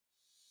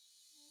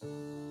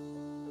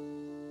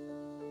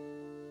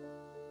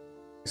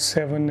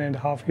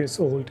7.5 years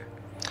old.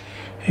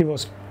 He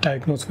was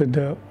diagnosed with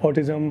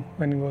autism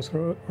when he was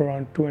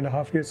around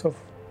 2.5 years of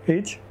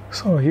age.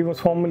 So he was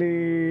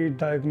formally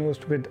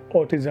diagnosed with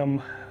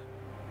autism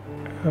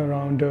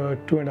around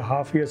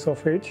 2.5 years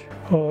of age.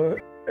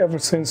 Ever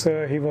since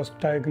he was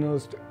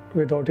diagnosed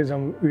with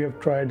autism, we have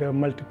tried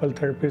multiple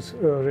therapies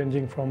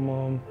ranging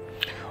from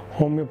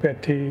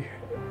homeopathy,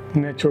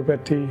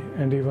 naturopathy,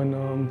 and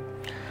even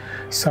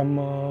some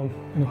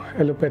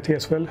allopathy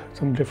as well,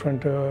 some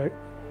different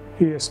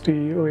EST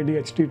or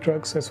ADHD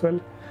drugs as well.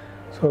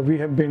 So we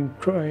have been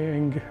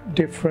trying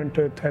different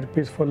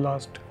therapies for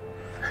last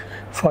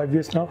 5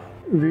 years now.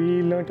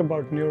 We learned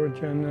about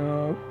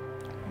NeuroGen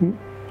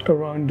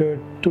around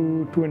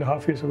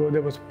 2.5 years ago.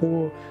 There was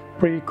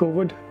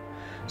pre-COVID,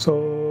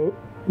 so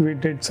we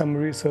did some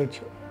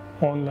research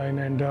online,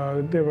 and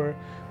there were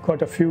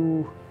quite a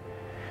few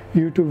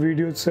YouTube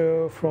videos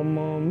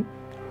from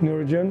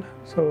NeuroGen.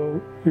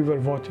 So we were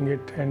watching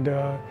it, and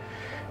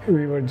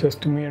we were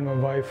just, me and my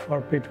wife,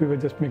 Arpit, we were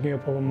just making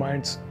up our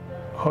minds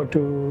how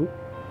to,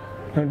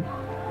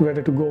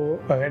 whether to go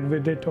ahead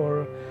with it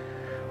or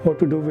what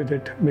to do with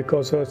it,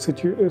 because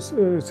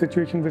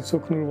situation with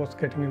Sukhnur was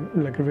getting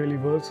like really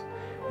worse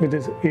with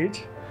his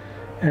age.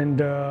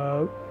 And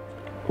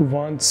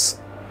once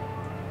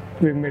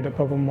we made up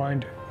our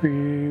mind,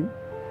 we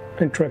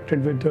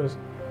interacted with the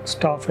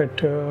staff at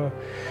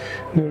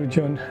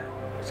NeuroGen.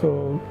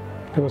 So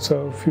there was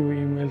a few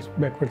emails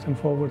backwards and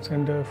forwards,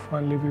 and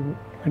finally we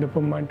made up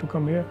our mind to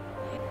come here.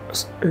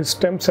 His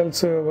stem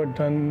cells were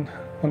done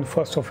on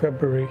 1st of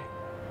February,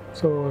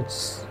 so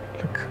it's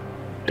like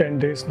 10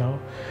 days now.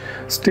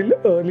 Still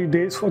early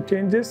days for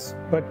changes,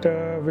 but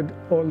with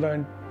all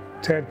the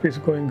therapies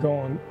going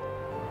on,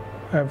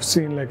 I've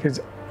seen like his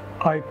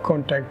eye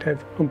contact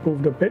have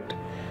improved a bit,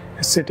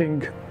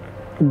 sitting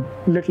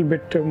a little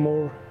bit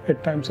more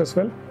at times as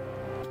well.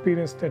 The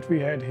experience that we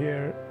had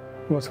here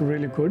was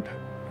really good.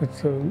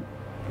 It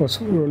was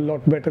a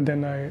lot better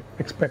than I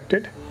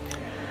expected.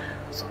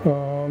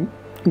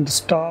 The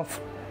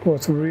staff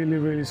was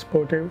really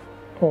supportive.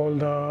 All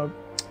the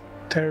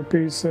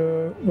therapies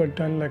were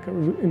done like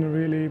in a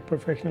really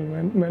professional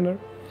manner.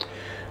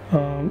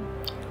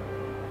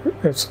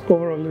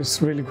 Overall,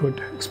 it's really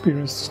good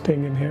experience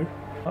staying in here.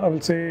 I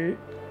will say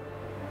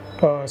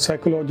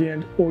psychology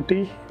and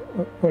OT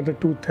were the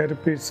two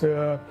therapies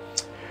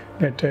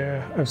that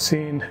I've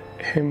seen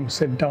him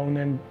sit down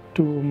and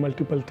do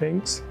multiple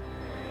things,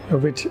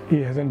 which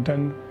he hasn't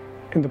done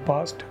in the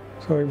past.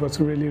 So he was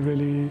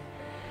really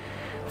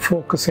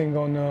focusing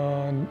on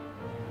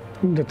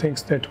the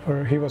things that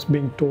he was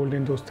being told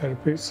in those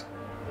therapies.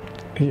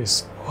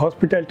 Yes,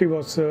 hospitality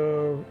was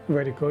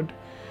very good.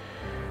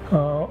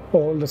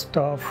 All the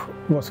staff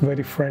was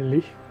very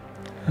friendly,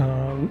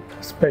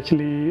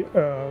 especially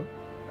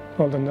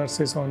all the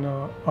nurses on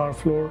our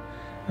floor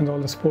and all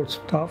the sports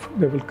staff.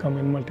 They will come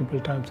in multiple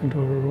times into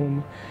our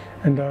room,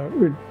 and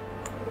we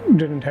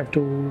didn't have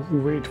to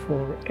wait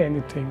for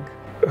anything.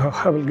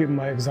 I will give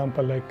my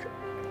example. Like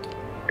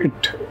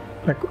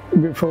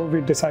before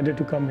we decided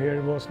to come here,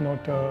 it was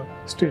not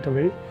straight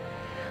away.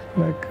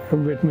 Like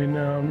between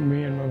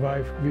me and my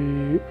wife,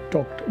 we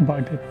talked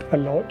about it a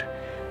lot,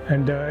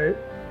 and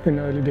in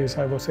early days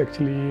I was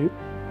actually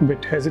a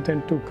bit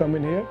hesitant to come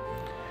in here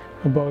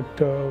about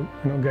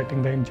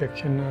getting the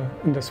injection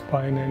in the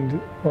spine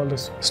and all the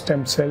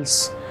stem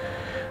cells.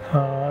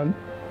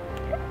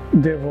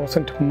 There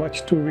wasn't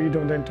much to read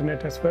on the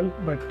internet as well,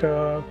 but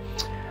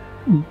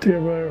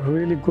there were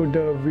really good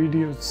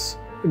videos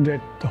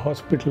that the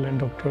hospital and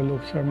Dr.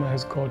 Alok Sharma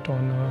has got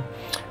on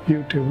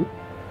YouTube.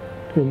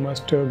 You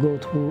must go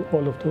through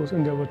all of those,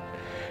 and there were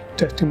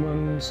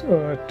testimonies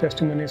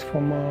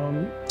from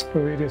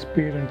various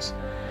parents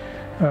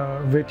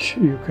which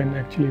you can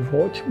actually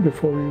watch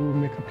before you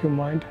make up your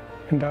mind.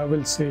 And I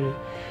will say,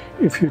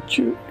 if you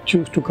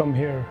choose to come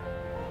here,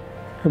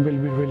 it will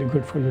be really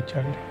good for your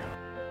child.